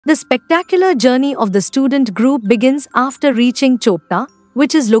The spectacular journey of the student group begins after reaching Chopta,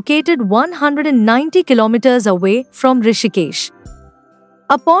 which is located 190 kilometers away from Rishikesh.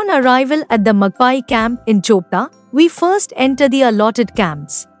 Upon arrival at the Magpie camp in Chopta, we first enter the allotted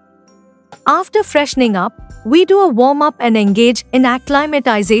camps. After freshening up, we do a warm-up and engage in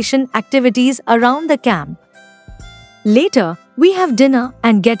acclimatization activities around the camp. Later, we have dinner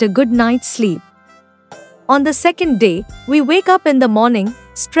and get a good night's sleep. On the second day, we wake up in the morning,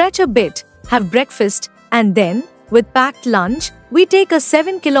 stretch a bit, have breakfast, and then, with packed lunch, we take a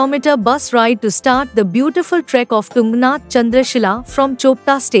 7-kilometer bus ride to start the beautiful trek of Tungnath-Chandrashila from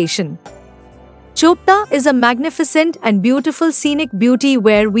Chopta station. Chopta is a magnificent and beautiful scenic beauty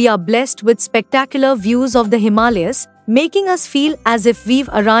where we are blessed with spectacular views of the Himalayas, making us feel as if we've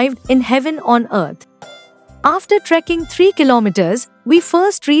arrived in heaven on earth. After trekking 3 kilometers, we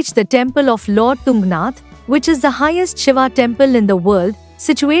first reach the temple of Lord Tungnath, which is the highest Shiva temple in the world,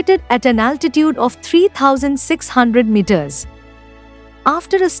 situated at an altitude of 3,600 meters.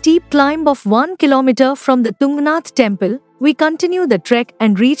 After a steep climb of 1 kilometer from the Tungnath temple, we continue the trek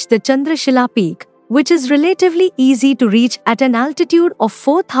and reach the Chandrashila peak, which is relatively easy to reach at an altitude of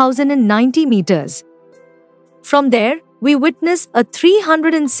 4,090 meters. From there, we witness a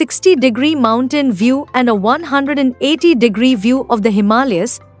 360-degree mountain view and a 180-degree view of the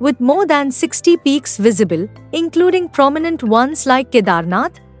Himalayas, with more than 60 peaks visible, including prominent ones like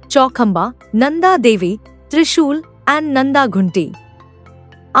Kedarnath, Chaukhamba, Nanda Devi, Trishul, and Nanda Ghunti.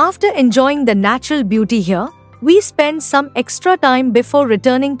 After enjoying the natural beauty here, we spend some extra time before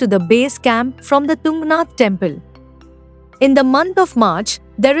returning to the base camp from the Tungnath temple. In the month of March,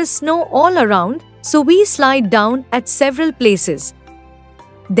 there is snow all around, so we slide down at several places.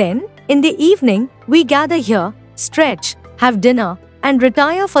 Then, in the evening, we gather here, stretch, have dinner, and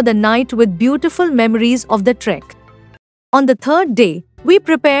retire for the night with beautiful memories of the trek. On the third day, we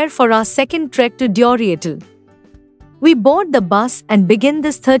prepare for our second trek to Deoria. We board the bus and begin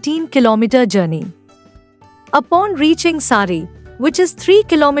this 13-kilometer journey. Upon reaching Sari, which is 3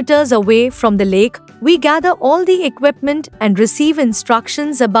 kilometers away from the lake, we gather all the equipment and receive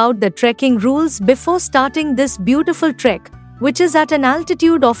instructions about the trekking rules before starting this beautiful trek, which is at an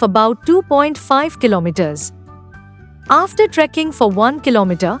altitude of about 2.5 kilometers. After trekking for 1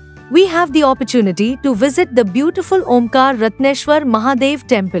 kilometer, we have the opportunity to visit the beautiful Omkar Ratneshwar Mahadev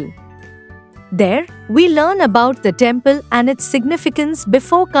temple. There, we learn about the temple and its significance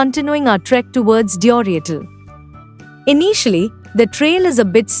before continuing our trek towards Deoria. Initially, the trail is a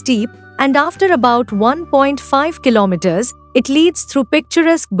bit steep, and after about 1.5 kilometers, it leads through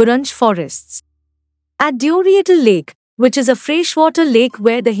picturesque Burunj forests. At Deoria Lake, which is a freshwater lake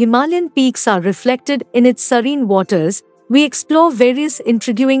where the Himalayan peaks are reflected in its serene waters, we explore various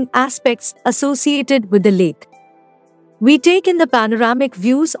intriguing aspects associated with the lake. We take in the panoramic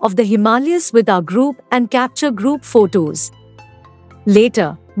views of the Himalayas with our group and capture group photos.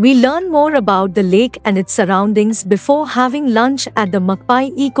 Later, we learn more about the lake and its surroundings before having lunch at the Magpie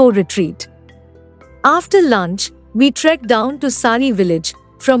Eco Retreat. After lunch, we trek down to Sari village,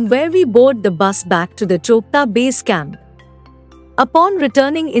 from where we board the bus back to the Chopta base camp. Upon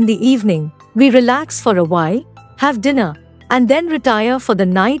returning in the evening, we relax for a while, have dinner, and then retire for the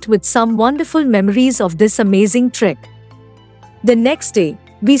night with some wonderful memories of this amazing trek. The next day,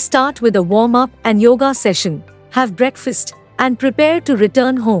 we start with a warm-up and yoga session, have breakfast, and prepare to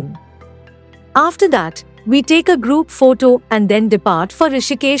return home. After that, we take a group photo and then depart for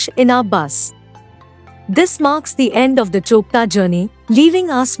Rishikesh in our bus. This marks the end of the Chopta journey,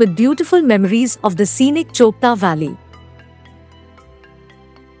 leaving us with beautiful memories of the scenic Chopta Valley.